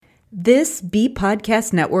This B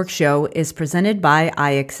Podcast Network show is presented by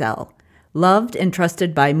IXL. Loved and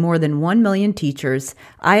trusted by more than 1 million teachers,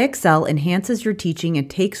 IXL enhances your teaching and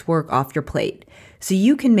takes work off your plate, so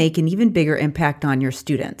you can make an even bigger impact on your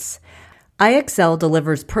students. IXL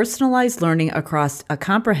delivers personalized learning across a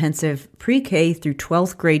comprehensive pre-K through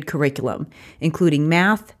 12th grade curriculum, including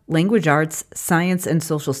math, language arts, science, and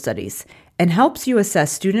social studies, and helps you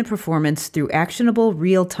assess student performance through actionable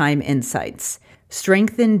real-time insights.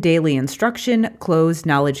 Strengthen daily instruction, close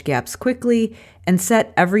knowledge gaps quickly, and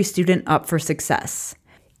set every student up for success.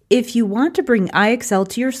 If you want to bring IXL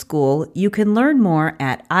to your school, you can learn more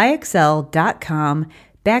at ixl.com/BE.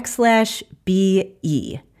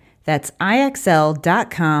 That's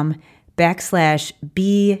ixl.com/BE.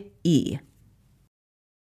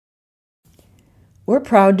 We're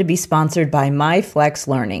proud to be sponsored by MyFlex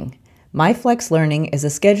Learning. MyFlex Learning is a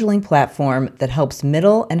scheduling platform that helps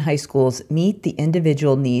middle and high schools meet the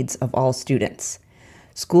individual needs of all students.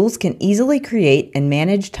 Schools can easily create and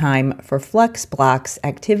manage time for flex blocks,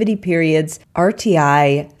 activity periods,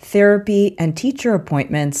 RTI, therapy, and teacher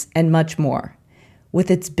appointments, and much more.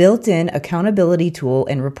 With its built-in accountability tool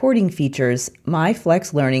and reporting features,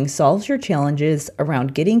 MyFlex Learning solves your challenges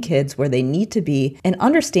around getting kids where they need to be and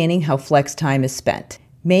understanding how flex time is spent.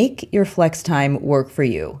 Make your flex time work for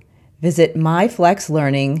you. Visit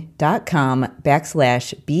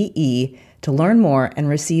myflexlearning.com/BE to learn more and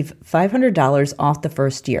receive $500 off the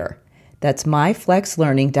first year. That's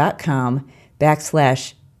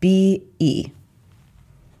myflexlearning.com/BE.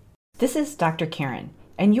 This is Dr. Karen,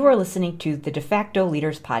 and you are listening to the De Facto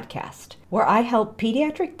Leaders Podcast, where I help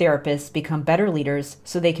pediatric therapists become better leaders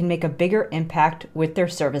so they can make a bigger impact with their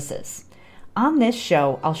services. On this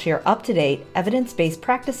show, I'll share up-to-date, evidence-based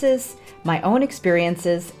practices, my own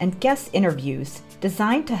experiences, and guest interviews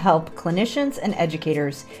designed to help clinicians and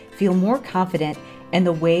educators feel more confident in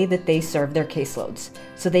the way that they serve their caseloads,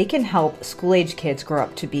 so they can help school-age kids grow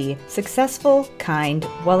up to be successful, kind,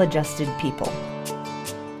 well-adjusted people.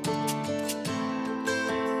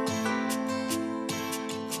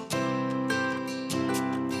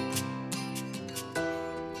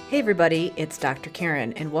 Hey everybody, it's Dr.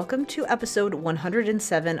 Karen, and welcome to episode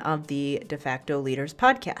 107 of the De Facto Leaders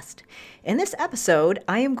Podcast. In this episode,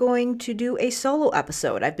 I am going to do a solo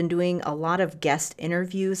episode. I've been doing a lot of guest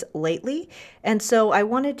interviews lately, and so I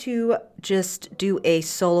wanted to just do a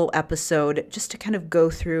solo episode just to kind of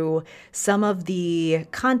go through some of the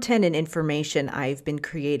content and information I've been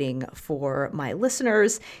creating for my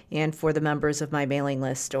listeners and for the members of my mailing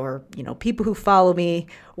list, or, people who follow me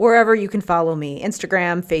wherever you can follow me,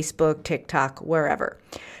 Instagram, Facebook, TikTok, wherever.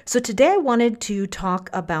 So today I wanted to talk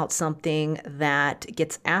about something that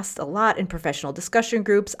gets asked a lot in professional discussion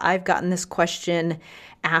groups. I've gotten this question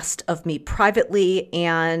asked of me privately,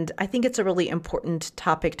 and I think it's a really important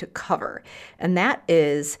topic to cover. And that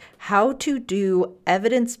is how to do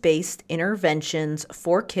evidence-based interventions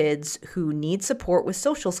for kids who need support with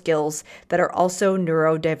social skills that are also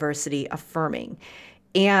neurodiversity affirming.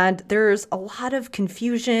 And there's a lot of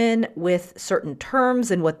confusion with certain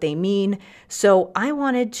terms and what they mean. So I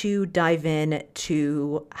wanted to dive in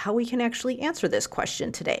to how we can actually answer this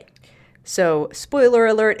question today. So spoiler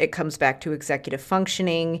alert, it comes back to executive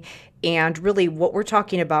functioning. And really what we're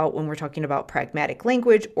talking about when we're talking about pragmatic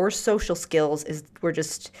language or social skills is we're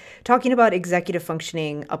just talking about executive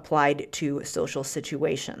functioning applied to social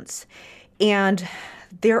situations. And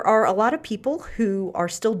there are a lot of people who are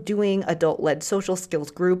still doing adult-led social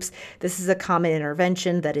skills groups. This is a common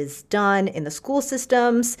intervention that is done in the school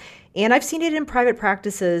systems, and I've seen it in private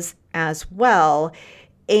practices as well.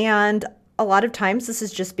 And a lot of times this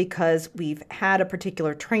is just because we've had a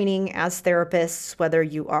particular training as therapists, whether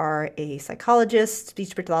you are a psychologist,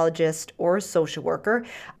 speech pathologist, or a social worker.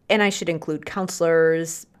 And I should include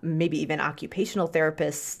counselors, maybe even occupational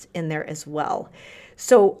therapists in there as well.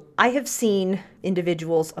 So I have seen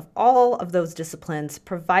individuals of all of those disciplines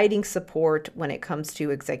providing support when it comes to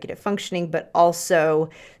executive functioning, but also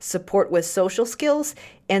support with social skills.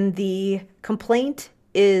 And the complaint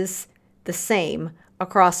is the same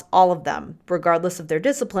across all of them, regardless of their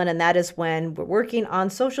discipline. And that is when we're working on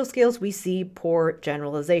social skills, we see poor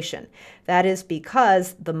generalization. That is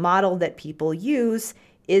because the model that people use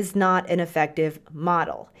is not an effective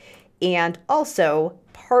model. And also,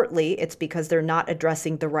 partly it's because they're not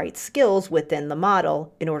addressing the right skills within the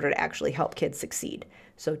model in order to actually help kids succeed.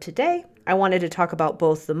 So today, I wanted to talk about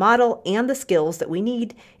both the model and the skills that we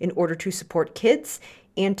need in order to support kids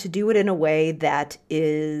and to do it in a way that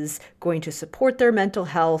is going to support their mental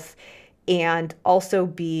health and also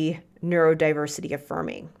be neurodiversity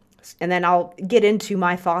affirming. And then I'll get into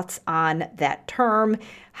my thoughts on that term,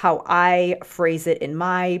 how I phrase it in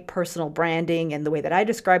my personal branding and the way that I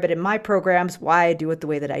describe it in my programs, why I do it the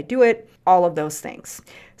way that I do it, all of those things.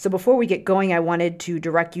 So before we get going, I wanted to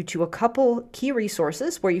direct you to a couple key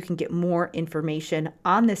resources where you can get more information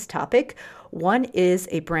on this topic. One is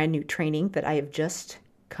a brand new training that I have just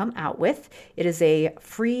come out with. It is a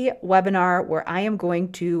free webinar where I am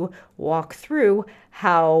going to walk through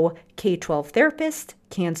how K-12 therapists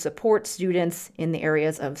can support students in the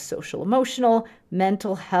areas of social emotional,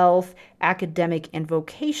 mental health, academic, and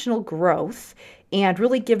vocational growth, and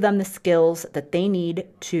really give them the skills that they need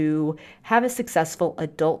to have a successful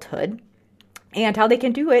adulthood, and how they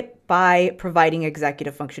can do it by providing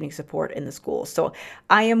executive functioning support in the schools. So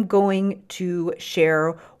I am going to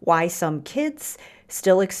share why some kids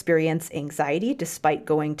still experience anxiety despite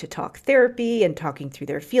going to talk therapy and talking through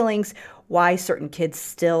their feelings, why certain kids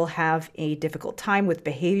still have a difficult time with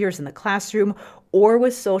behaviors in the classroom or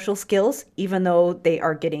with social skills, even though they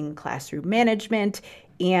are getting classroom management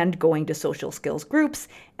and going to social skills groups.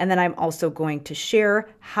 And then I'm also going to share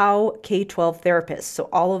how K-12 therapists, so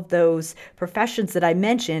all of those professions that I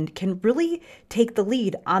mentioned, can really take the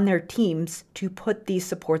lead on their teams to put these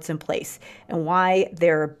supports in place, and why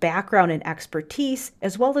their background and expertise,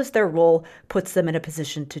 as well as their role, puts them in a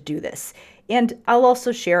position to do this. And I'll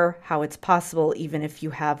also share how it's possible even if you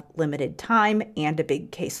have limited time and a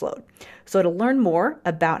big caseload. So to learn more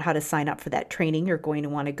about how to sign up for that training, you're going to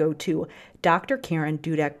want to go to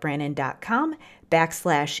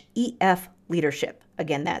drkarendudekbrannon.com/EF leadership.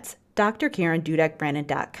 Again, that's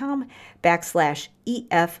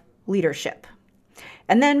drkarendudekbrannon.com/EF leadership.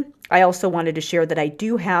 And then I also wanted to share that I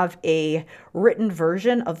do have a written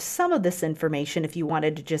version of some of this information if you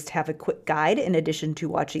wanted to just have a quick guide in addition to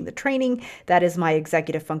watching the training. That is my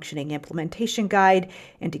executive functioning implementation guide.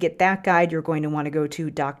 And to get that guide, you're going to want to go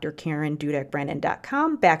to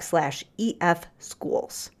drkarendudekbrannon.com/EF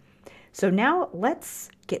schools. So now let's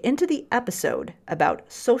get into the episode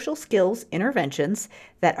about social skills interventions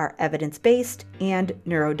that are evidence-based and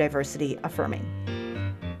neurodiversity affirming.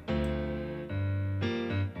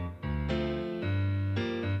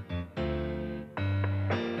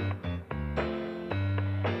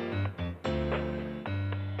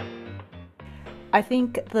 I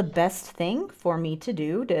think the best thing for me to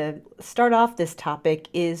do to start off this topic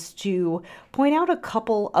is to point out a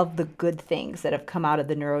couple of the good things that have come out of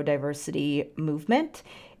the neurodiversity movement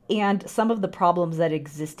and some of the problems that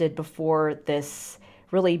existed before this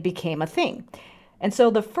really became a thing. And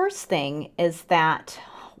so the first thing is that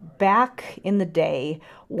back in the day,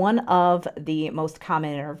 one of the most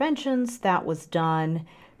common interventions that was done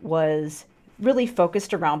was really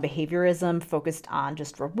focused around behaviorism, focused on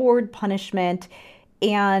just reward, punishment.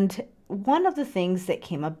 And one of the things that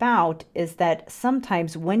came about is that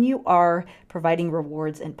sometimes when you are providing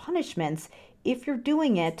rewards and punishments, if you're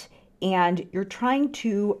doing it and you're trying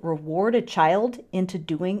to reward a child into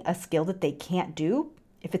doing a skill that they can't do,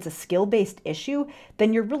 if it's a skill-based issue,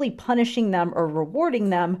 then you're really punishing them or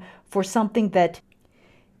rewarding them for something that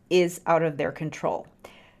is out of their control.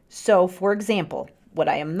 So, for example, what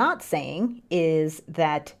I am not saying is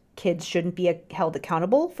that kids shouldn't be held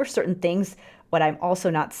accountable for certain things. What I'm also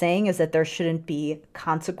not saying is that there shouldn't be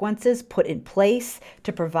consequences put in place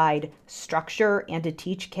to provide structure and to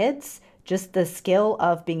teach kids just the skill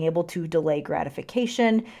of being able to delay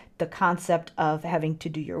gratification, the concept of having to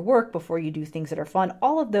do your work before you do things that are fun.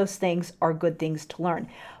 All of those things are good things to learn.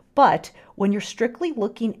 But when you're strictly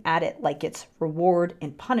looking at it like it's reward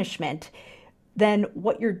and punishment, then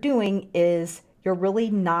what you're doing is you're really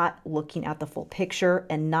not looking at the full picture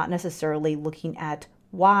and not necessarily looking at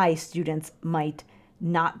why students might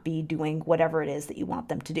not be doing whatever it is that you want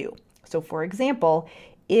them to do. So for example,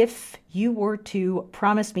 if you were to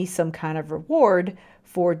promise me some kind of reward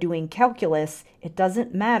for doing calculus, it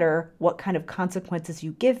doesn't matter what kind of consequences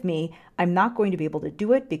you give me, I'm not going to be able to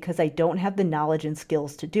do it because I don't have the knowledge and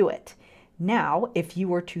skills to do it. Now, if you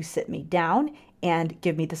were to sit me down and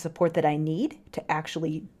give me the support that I need to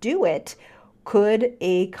actually do it, could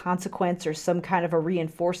a consequence or some kind of a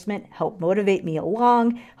reinforcement help motivate me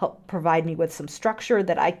along, help provide me with some structure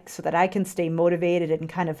so that I can stay motivated and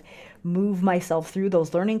kind of move myself through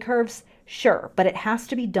those learning curves? Sure, but it has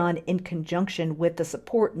to be done in conjunction with the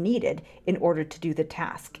support needed in order to do the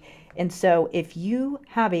task. And so if you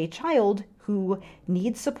have a child who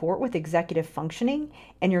needs support with executive functioning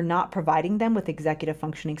and you're not providing them with executive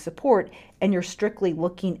functioning support and you're strictly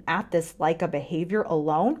looking at this like a behavior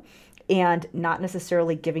alone, and not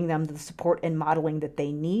necessarily giving them the support and modeling that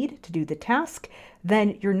they need to do the task,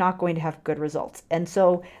 then you're not going to have good results. And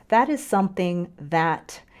so that is something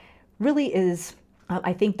that really is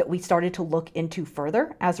I think that we started to look into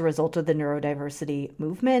further as a result of the neurodiversity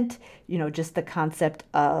movement, just the concept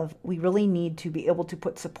of we really need to be able to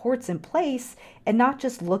put supports in place and not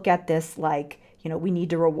just look at this like, we need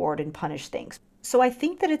to reward and punish things. So I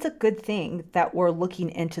think that it's a good thing that we're looking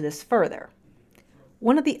into this further.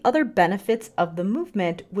 One of the other benefits of the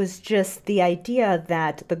movement was just the idea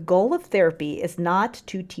that the goal of therapy is not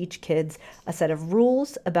to teach kids a set of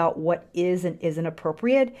rules about what is and isn't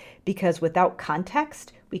appropriate, because without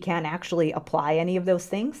context, we can't actually apply any of those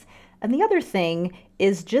things. And the other thing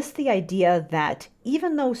is just the idea that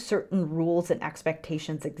even though certain rules and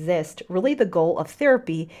expectations exist, really the goal of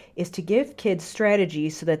therapy is to give kids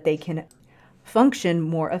strategies so that they can function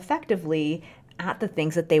more effectively at the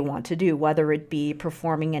things that they want to do, whether it be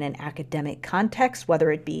performing in an academic context,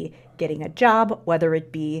 whether it be getting a job, whether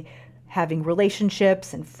it be having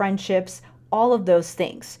relationships and friendships, all of those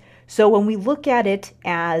things. So when we look at it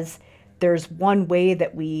as there's one way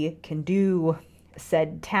that we can do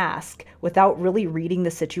said task without really reading the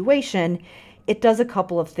situation, it does a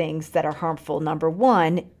couple of things that are harmful. Number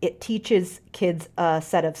one, it teaches kids a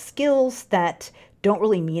set of skills that don't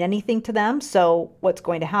really mean anything to them. So what's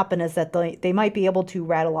going to happen is that they might be able to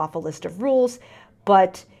rattle off a list of rules,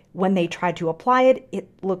 but when they try to apply it, it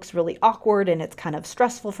looks really awkward and it's kind of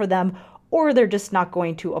stressful for them, or they're just not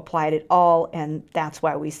going to apply it at all. And that's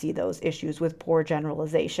why we see those issues with poor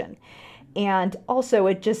generalization. And also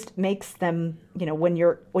it just makes them, when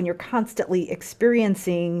you're constantly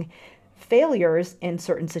experiencing failures in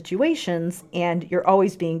certain situations and you're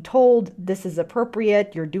always being told this is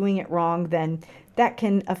appropriate, you're doing it wrong, then that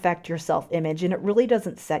can affect your self-image, and it really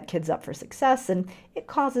doesn't set kids up for success, and it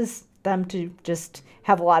causes them to just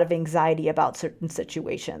have a lot of anxiety about certain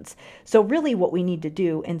situations. So really what we need to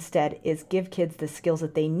do instead is give kids the skills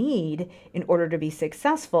that they need in order to be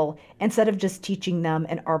successful instead of just teaching them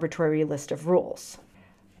an arbitrary list of rules.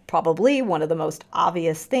 Probably one of the most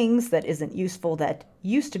obvious things that isn't useful that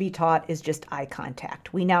used to be taught is just eye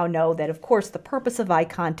contact. We now know that, of course, the purpose of eye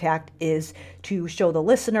contact is to show the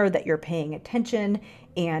listener that you're paying attention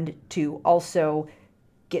and to also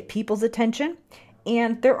get people's attention.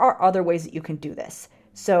 And there are other ways that you can do this.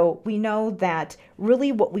 So we know that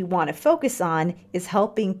really what we want to focus on is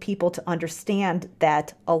helping people to understand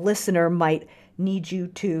that a listener might need you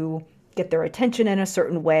to get their attention in a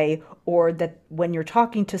certain way, or that when you're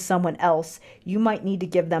talking to someone else, you might need to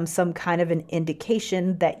give them some kind of an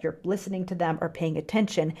indication that you're listening to them or paying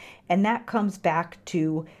attention. And that comes back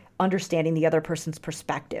to understanding the other person's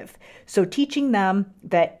perspective. So teaching them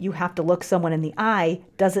that you have to look someone in the eye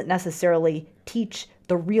doesn't necessarily teach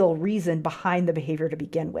the real reason behind the behavior to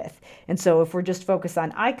begin with. And so if we're just focused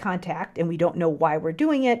on eye contact and we don't know why we're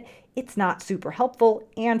doing it, it's not super helpful.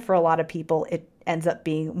 And for a lot of people, it ends up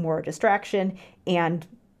being more a distraction, and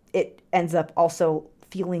it ends up also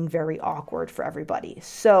feeling very awkward for everybody.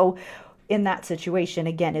 So in that situation,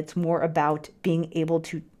 again, it's more about being able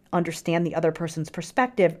to understand the other person's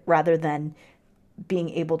perspective rather than being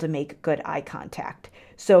able to make good eye contact.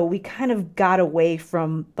 So we kind of got away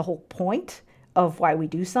from the whole point of why we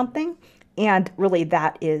do something. And really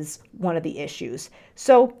that is one of the issues.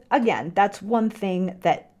 So again, that's one thing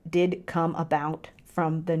that did come about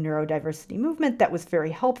from the neurodiversity movement that was very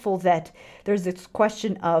helpful, that there's this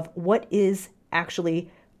question of what is actually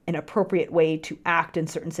an appropriate way to act in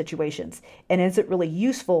certain situations. And is it really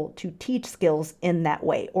useful to teach skills in that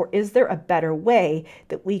way? Or is there a better way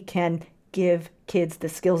that we can give kids the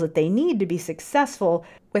skills that they need to be successful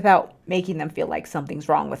without making them feel like something's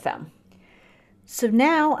wrong with them? So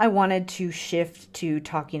now I wanted to shift to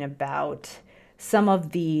talking about some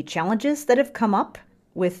of the challenges that have come up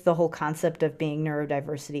with the whole concept of being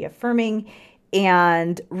neurodiversity affirming,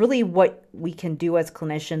 and really what we can do as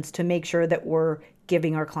clinicians to make sure that we're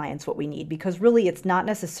giving our clients what we need. Because really it's not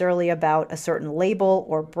necessarily about a certain label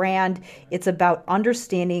or brand. It's about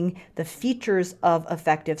understanding the features of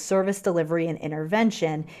effective service delivery and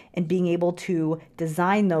intervention and being able to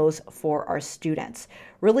design those for our students.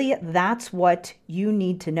 Really, that's what you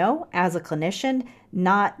need to know as a clinician,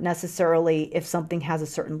 not necessarily if something has a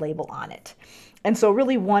certain label on it. And so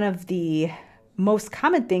really one of the most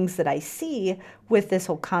common things that I see with this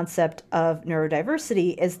whole concept of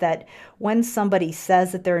neurodiversity is that when somebody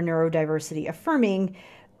says that they're neurodiversity affirming,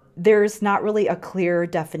 there's not really a clear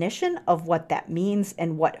definition of what that means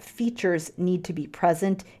and what features need to be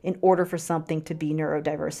present in order for something to be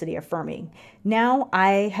neurodiversity affirming. Now,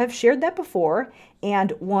 I have shared that before,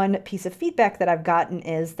 and one piece of feedback that I've gotten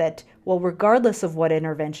is that, well, regardless of what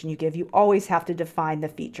intervention you give, you always have to define the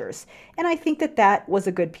features. And I think that that was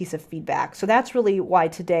a good piece of feedback. So that's really why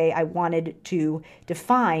today I wanted to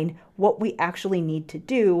define what we actually need to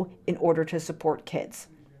do in order to support kids.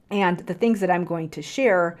 And the things that I'm going to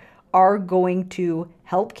share are going to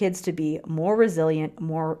help kids to be more resilient,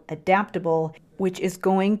 more adaptable, which is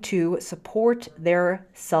going to support their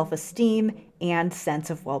self-esteem and sense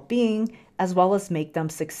of well-being, as well as make them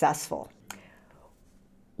successful.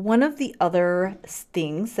 One of the other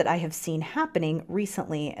things that I have seen happening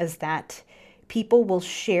recently is that people will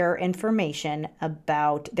share information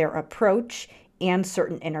about their approach and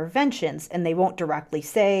certain interventions, and they won't directly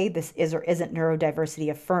say this is or isn't neurodiversity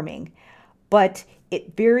affirming, but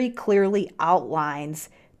it very clearly outlines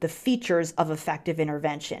the features of effective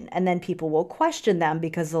intervention. And then people will question them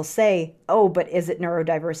because they'll say, oh, but is it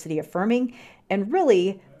neurodiversity affirming? And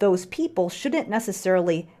really, those people shouldn't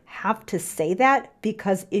necessarily have to say that,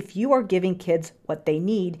 because if you are giving kids what they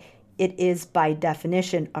need, it is by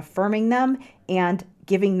definition affirming them and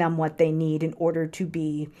giving them what they need in order to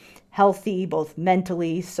be healthy, both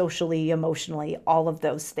mentally, socially, emotionally, all of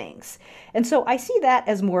those things. And so I see that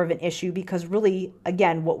as more of an issue because really,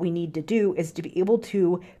 again, what we need to do is to be able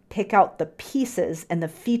to pick out the pieces and the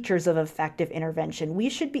features of effective intervention. We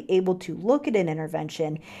should be able to look at an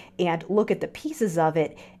intervention and look at the pieces of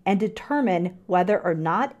it and determine whether or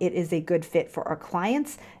not it is a good fit for our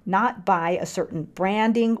clients, not by a certain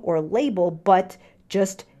branding or label, but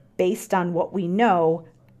just based on what we know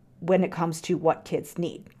when it comes to what kids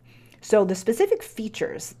need. So the specific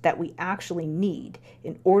features that we actually need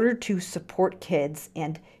in order to support kids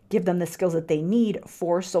and give them the skills that they need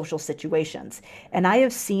for social situations. And I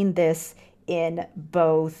have seen this in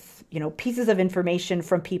both, pieces of information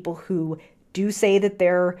from people who do say that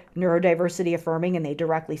they're neurodiversity affirming and they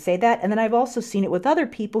directly say that. And then I've also seen it with other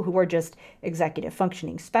people who are just executive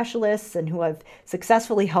functioning specialists and who have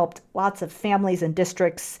successfully helped lots of families and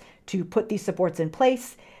districts to put these supports in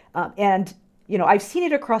place. I've seen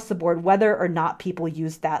it across the board, whether or not people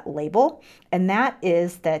use that label. And that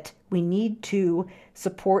is that we need to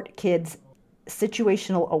support kids'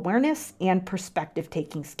 situational awareness and perspective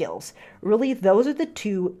taking skills. Really, those are the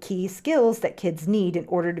two key skills that kids need in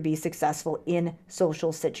order to be successful in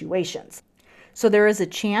social situations. So there is a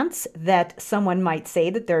chance that someone might say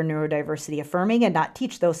that they're neurodiversity affirming and not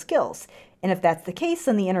teach those skills. And if that's the case,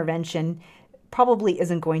 then the intervention probably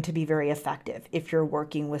isn't going to be very effective if you're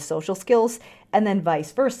working with social skills. And then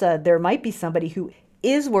vice versa, there might be somebody who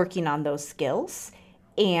is working on those skills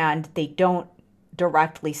and they don't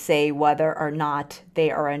directly say whether or not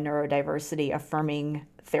they are a neurodiversity affirming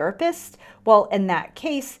therapist. Well, in that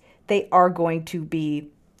case, they are going to be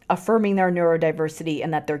affirming their neurodiversity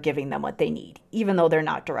and that they're giving them what they need, even though they're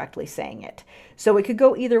not directly saying it. So it could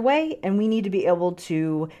go either way, and we need to be able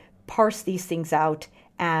to parse these things out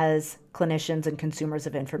as clinicians and consumers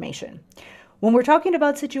of information. When we're talking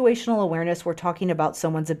about situational awareness, we're talking about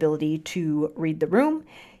someone's ability to read the room.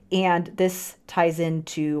 And this ties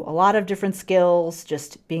into a lot of different skills,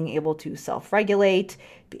 just being able to self-regulate,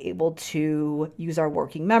 be able to use our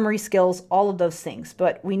working memory skills, all of those things.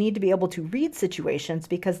 But we need to be able to read situations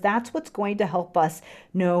because that's what's going to help us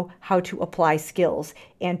know how to apply skills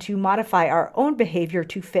and to modify our own behavior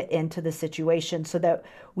to fit into the situation so that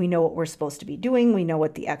we know what we're supposed to be doing, we know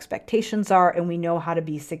what the expectations are, and we know how to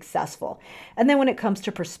be successful. And then when it comes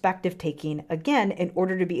to perspective taking, again, in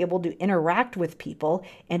order to be able to interact with people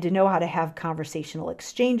and to know how to have conversational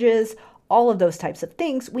exchanges, all of those types of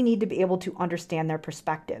things, we need to be able to understand their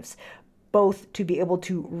perspectives, both to be able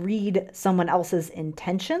to read someone else's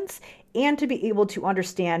intentions and to be able to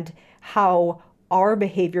understand how our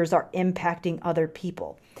behaviors are impacting other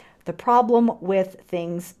people. The problem with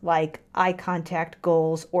things like eye contact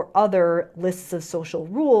goals or other lists of social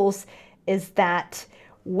rules is that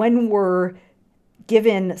when we're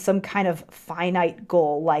given some kind of finite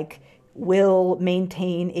goal, like will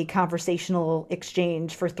maintain a conversational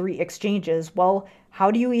exchange for 3 exchanges. Well,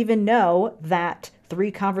 how do you even know that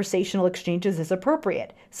 3 conversational exchanges is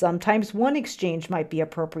appropriate? Sometimes 1 exchange might be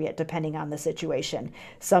appropriate depending on the situation.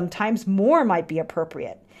 Sometimes more might be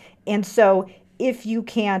appropriate. And so if you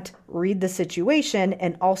can't read the situation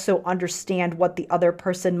and also understand what the other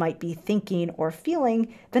person might be thinking or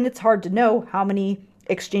feeling, then it's hard to know how many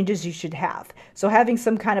exchanges you should have. So having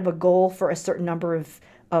some kind of a goal for a certain number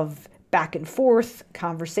of back and forth,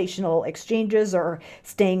 conversational exchanges, or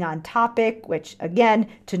staying on topic, which again,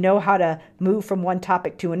 to know how to move from one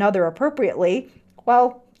topic to another appropriately,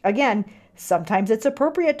 well, again, sometimes it's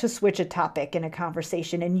appropriate to switch a topic in a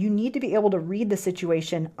conversation, and you need to be able to read the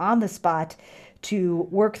situation on the spot to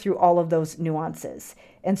work through all of those nuances.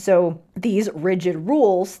 And so these rigid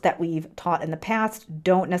rules that we've taught in the past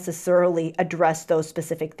don't necessarily address those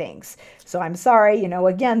specific things. So I'm sorry,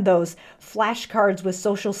 again, those flashcards with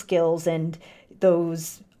social skills and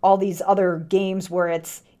all these other games where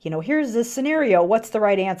it's, here's this scenario, what's the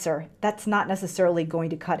right answer? That's not necessarily going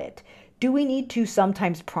to cut it. Do we need to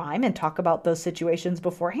sometimes prime and talk about those situations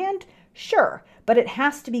beforehand? Sure, but it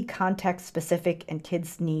has to be context specific, and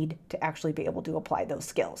kids need to actually be able to apply those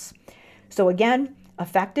skills. So again,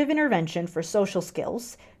 effective intervention for social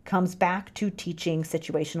skills comes back to teaching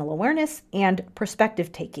situational awareness and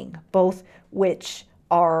perspective taking, both which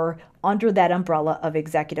are under that umbrella of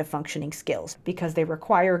executive functioning skills, because they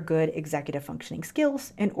require good executive functioning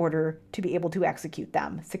skills in order to be able to execute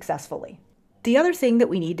them successfully. The other thing that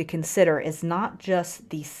we need to consider is not just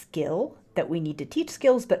the skill that we need to teach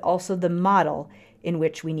skills, but also the model in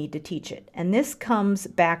which we need to teach it. And this comes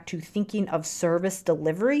back to thinking of service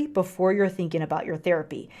delivery before you're thinking about your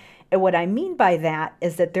therapy. And what I mean by that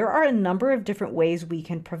is that there are a number of different ways we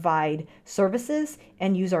can provide services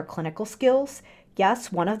and use our clinical skills.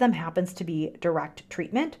 Yes, one of them happens to be direct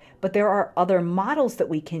treatment, but there are other models that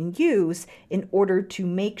we can use in order to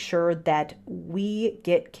make sure that we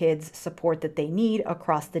get kids support that they need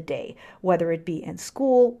across the day, whether it be in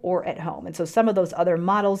school or at home. And so some of those other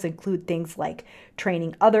models include things like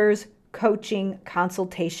training others, coaching,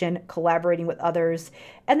 consultation, collaborating with others.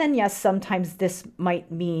 And then, yes, sometimes this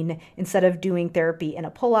might mean instead of doing therapy in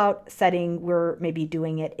a pull-out setting, we're maybe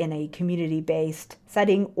doing it in a community-based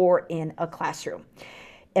setting or in a classroom.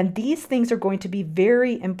 And these things are going to be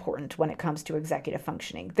very important when it comes to executive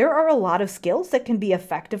functioning. There are a lot of skills that can be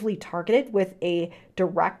effectively targeted with a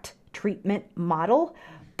direct treatment model.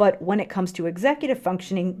 But when it comes to executive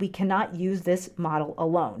functioning, we cannot use this model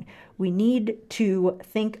alone. We need to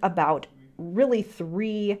think about really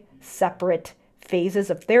 3 separate phases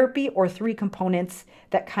of therapy, or 3 components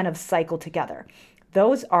that kind of cycle together.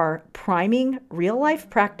 Those are priming, real life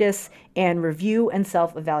practice, and review and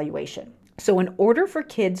self-evaluation. So in order for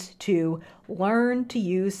kids to learn to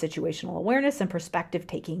use situational awareness and perspective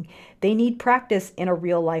taking, they need practice in a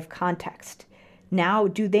real life context. Now,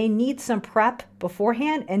 do they need some prep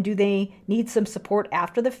beforehand, and do they need some support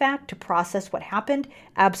after the fact to process what happened?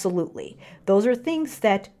 Absolutely. Those are things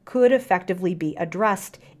that could effectively be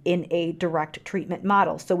addressed in a direct treatment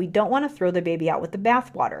model. So we don't want to throw the baby out with the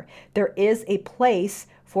bathwater. There is a place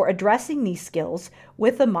for addressing these skills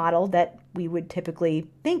with a model that we would typically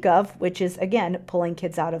think of, which is, again, pulling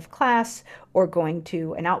kids out of class or going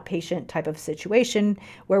to an outpatient type of situation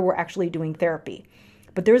where we're actually doing therapy.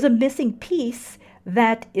 But there's a missing piece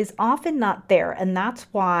that is often not there, and that's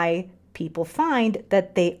why people find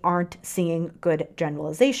that they aren't seeing good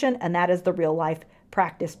generalization, and that is the real life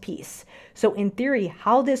practice piece. So in theory,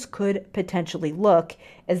 how this could potentially look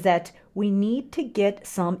is that we need to get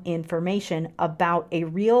some information about a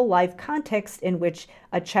real life context in which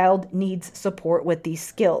a child needs support with these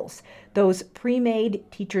skills. Those pre-made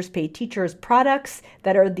teachers pay teachers products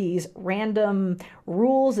that are these random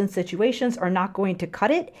rules and situations are not going to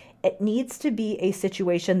cut it. It needs to be a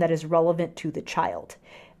situation that is relevant to the child.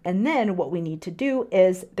 And then what we need to do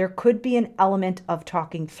is there could be an element of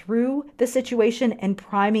talking through the situation and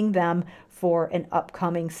priming them for an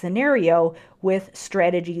upcoming scenario with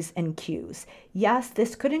strategies and cues. Yes,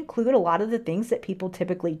 this could include a lot of the things that people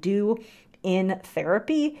typically do in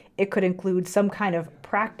therapy. It could include some kind of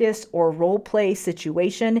practice or role play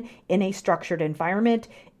situation in a structured environment.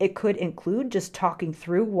 It could include just talking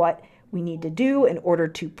through what we need to do in order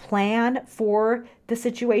to plan for the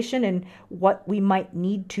situation and what we might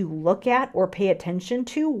need to look at or pay attention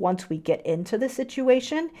to once we get into the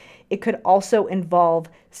situation. It could also involve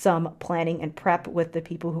some planning and prep with the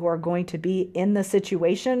people who are going to be in the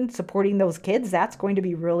situation, supporting those kids. That's going to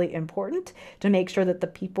be really important to make sure that the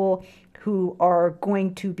people who are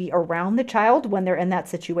going to be around the child when they're in that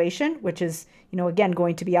situation, which is, again,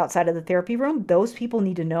 going to be outside of the therapy room, those people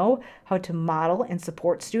need to know how to model and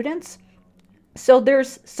support students. So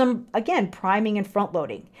there's some, again, priming and front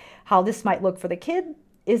loading. How this might look for the kid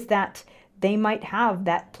is that they might have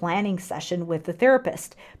that planning session with the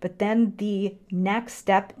therapist, but then the next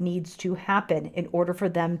step needs to happen in order for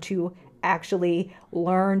them to actually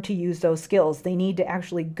learn to use those skills. They need to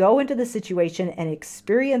actually go into the situation and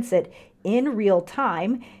experience it in real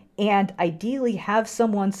time, and ideally have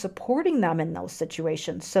someone supporting them in those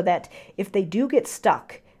situations so that if they do get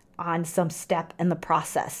stuck, on some step in the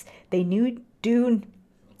process. They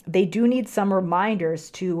do need some reminders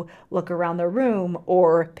to look around the room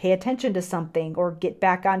or pay attention to something or get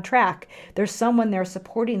back on track. There's someone there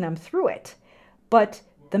supporting them through it. But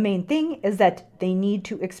the main thing is that they need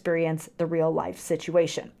to experience the real life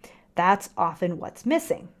situation. That's often what's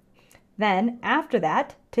missing. Then after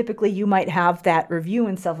that, typically you might have that review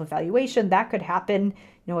and self-evaluation. That could happen,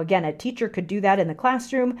 again, a teacher could do that in the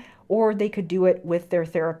classroom, or they could do it with their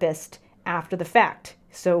therapist after the fact.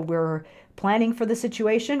 So we're planning for the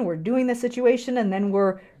situation, we're doing the situation, and then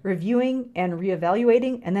we're reviewing and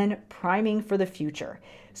reevaluating and then priming for the future.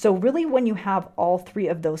 So really, when you have all three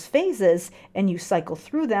of those phases and you cycle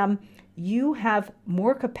through them, you have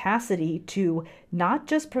more capacity to not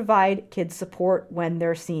just provide kids support when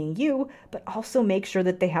they're seeing you, but also make sure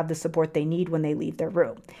that they have the support they need when they leave their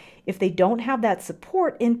room. If they don't have that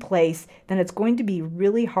support in place, then it's going to be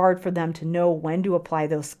really hard for them to know when to apply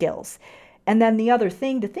those skills. And then the other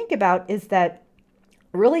thing to think about is that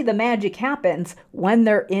really the magic happens when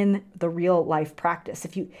they're in the real life practice.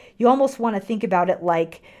 If you almost want to think about it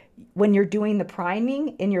like when you're doing the priming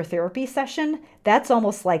in your therapy session, that's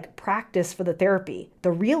almost like practice for the therapy.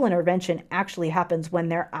 The real intervention actually happens when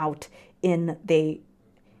they're out in the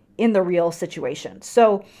real situation.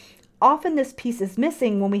 So often this piece is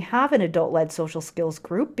missing when we have an adult-led social skills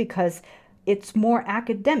group because it's more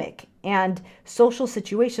academic and social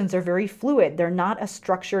situations are very fluid. They're not a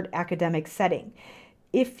structured academic setting.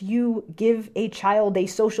 If you give a child a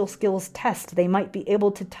social skills test, they might be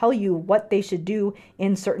able to tell you what they should do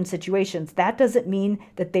in certain situations. That doesn't mean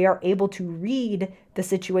that they are able to read the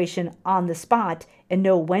situation on the spot and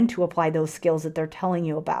know when to apply those skills that they're telling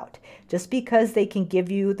you about. Just because they can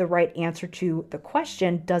give you the right answer to the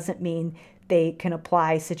question doesn't mean they can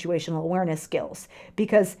apply situational awareness skills,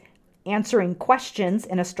 because answering questions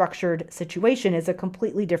in a structured situation is a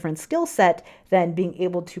completely different skill set than being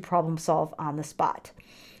able to problem solve on the spot.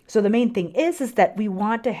 So the main thing is that we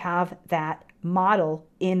want to have that model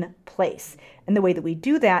in place. And the way that we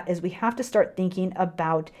do that is we have to start thinking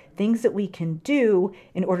about things that we can do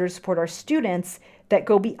in order to support our students that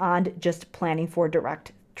go beyond just planning for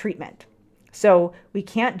direct treatment. So we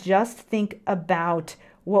can't just think about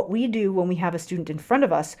what we do when we have a student in front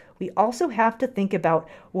of us. We also have to think about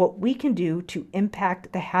what we can do to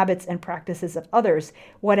impact the habits and practices of others,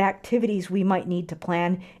 what activities we might need to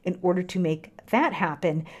plan in order to make that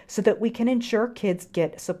happen so that we can ensure kids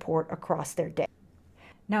get support across their day.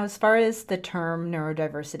 Now, as far as the term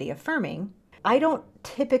neurodiversity affirming, I don't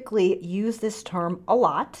typically use this term a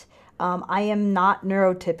lot. I am not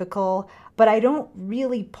neurotypical, but I don't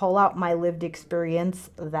really pull out my lived experience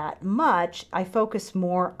that much. I focus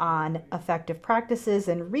more on effective practices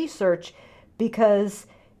and research because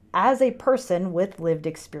as a person with lived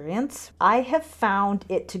experience, I have found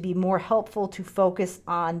it to be more helpful to focus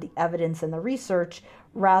on the evidence and the research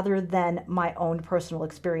rather than my own personal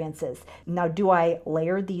experiences. Now, do I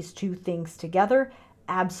layer these two things together?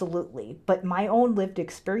 Absolutely. But my own lived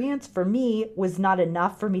experience for me was not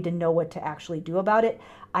enough for me to know what to actually do about it.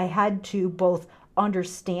 I had to both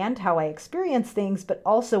understand how I experience things, but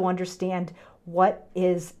also understand what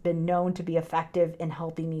has been known to be effective in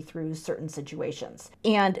helping me through certain situations.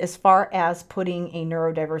 And as far as putting a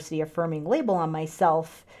neurodiversity affirming label on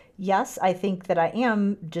myself, yes, I think that I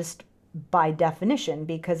am, just by definition,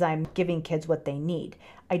 because I'm giving kids what they need.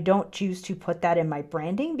 I don't choose to put that in my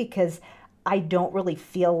branding because I don't really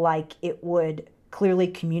feel like it would clearly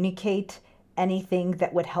communicate anything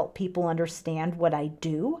that would help people understand what I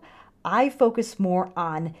do. I focus more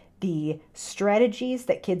on the strategies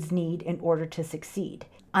that kids need in order to succeed.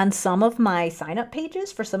 On some of my sign-up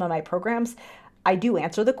pages for some of my programs, I do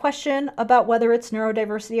answer the question about whether it's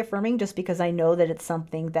neurodiversity affirming just because I know that it's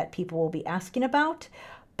something that people will be asking about,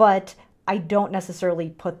 but I don't necessarily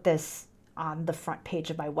put this on the front page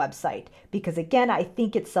of my website because, again, I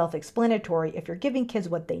think it's self-explanatory. If you're giving kids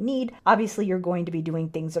what they need, obviously you're going to be doing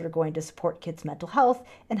things that are going to support kids' mental health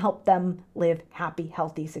and help them live happy,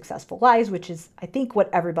 healthy, successful lives, which is, I think, what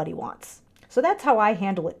everybody wants. So that's how I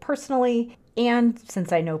handle it personally. And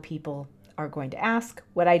since I know people are going to ask,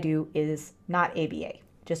 what I do is not ABA.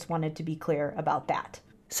 Just wanted to be clear about that.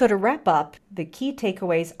 So to wrap up, the key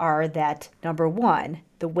takeaways are that, number one,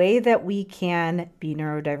 the way that we can be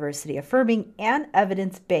neurodiversity affirming and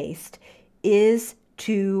evidence-based is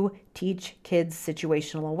to teach kids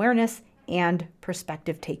situational awareness and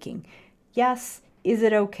perspective taking. Yes, is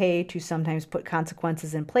it okay to sometimes put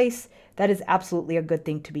consequences in place? That is absolutely a good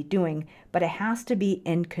thing to be doing, but it has to be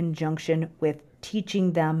in conjunction with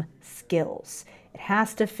teaching them skills. It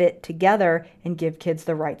has to fit together and give kids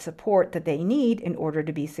the right support that they need in order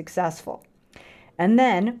to be successful. And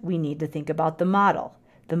then we need to think about the model.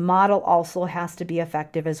 The model also has to be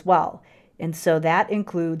effective as well. And so that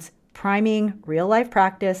includes priming, real-life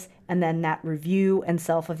practice, and then that review and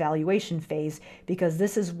self-evaluation phase, because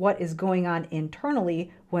this is what is going on internally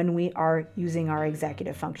when we are using our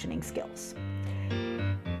executive functioning skills.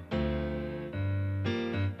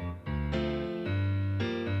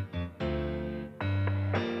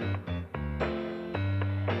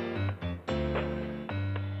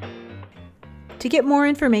 To get more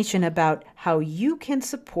information about how you can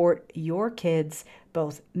support your kids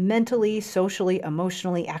both mentally, socially,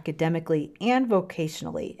 emotionally, academically, and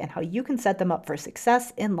vocationally, and how you can set them up for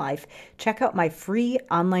success in life, check out my free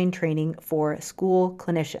online training for school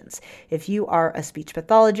clinicians. If you are a speech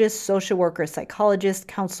pathologist, social worker, psychologist,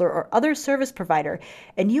 counselor, or other service provider,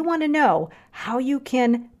 and you want to know how you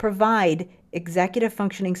can provide executive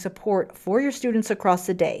functioning support for your students across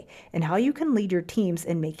the day and how you can lead your teams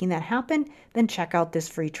in making that happen, then check out this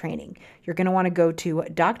free training. You're going to want to go to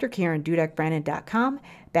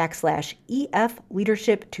drkarendudekbrandon.com/EF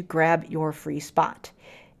leadership to grab your free spot.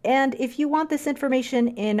 And if you want this information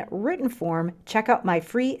in written form, check out my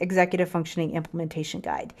free executive functioning implementation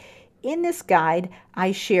guide. In this guide,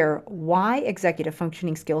 I share why executive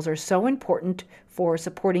functioning skills are so important for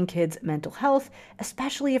supporting kids' mental health,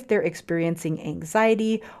 especially if they're experiencing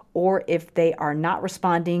anxiety or if they are not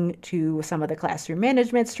responding to some of the classroom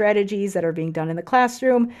management strategies that are being done in the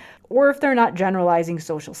classroom, or if they're not generalizing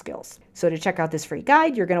social skills. So to check out this free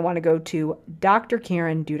guide, you're going to want to go to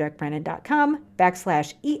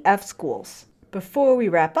drkarendudekbrandon.com/EF schools. Before we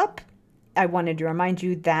wrap up, I wanted to remind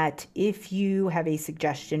you that if you have a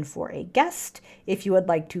suggestion for a guest, if you would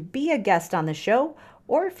like to be a guest on the show,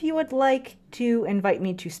 or if you would like to invite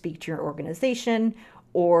me to speak to your organization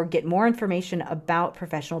or get more information about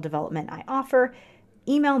professional development I offer,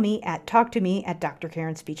 email me at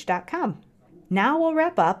talktome@drkarenspeech.com. Now we'll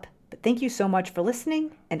wrap up, but thank you so much for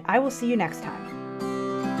listening, and I will see you next time.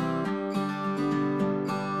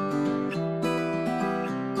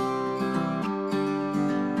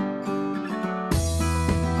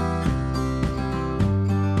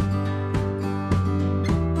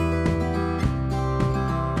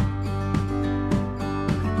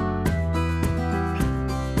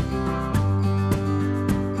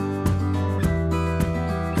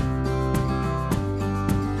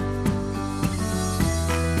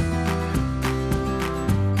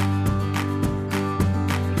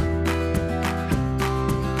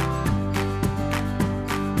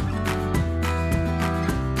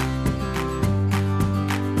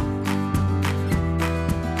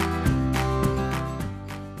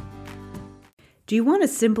 Do you want to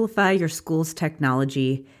simplify your school's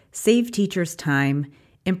technology, save teachers time,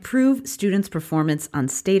 improve students' performance on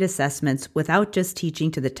state assessments without just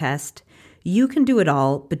teaching to the test? You can do it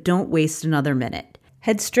all, but don't waste another minute.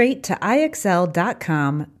 Head straight to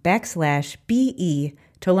ixl.com/BE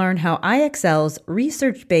to learn how IXL's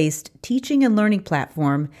research-based teaching and learning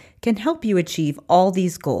platform can help you achieve all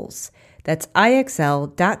these goals. That's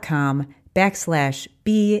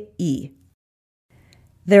ixl.com/BE.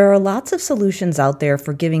 There are lots of solutions out there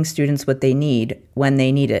for giving students what they need when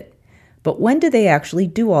they need it. But when do they actually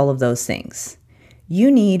do all of those things?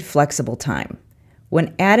 You need flexible time.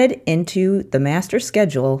 When added into the master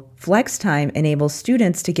schedule, flex time enables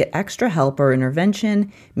students to get extra help or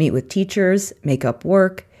intervention, meet with teachers, make up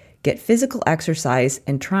work, get physical exercise,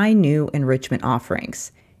 and try new enrichment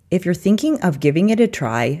offerings. If you're thinking of giving it a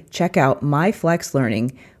try, check out My Flex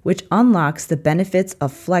Learning, which unlocks the benefits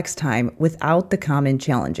of flex time without the common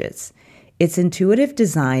challenges. Its intuitive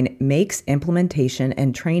design makes implementation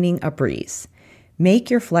and training a breeze. Make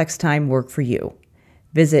your flex time work for you.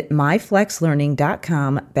 Visit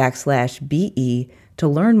myflexlearning.com/BE to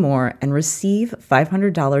learn more and receive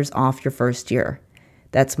 $500 off your first year.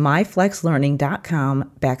 That's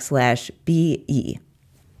myflexlearning.com/BE.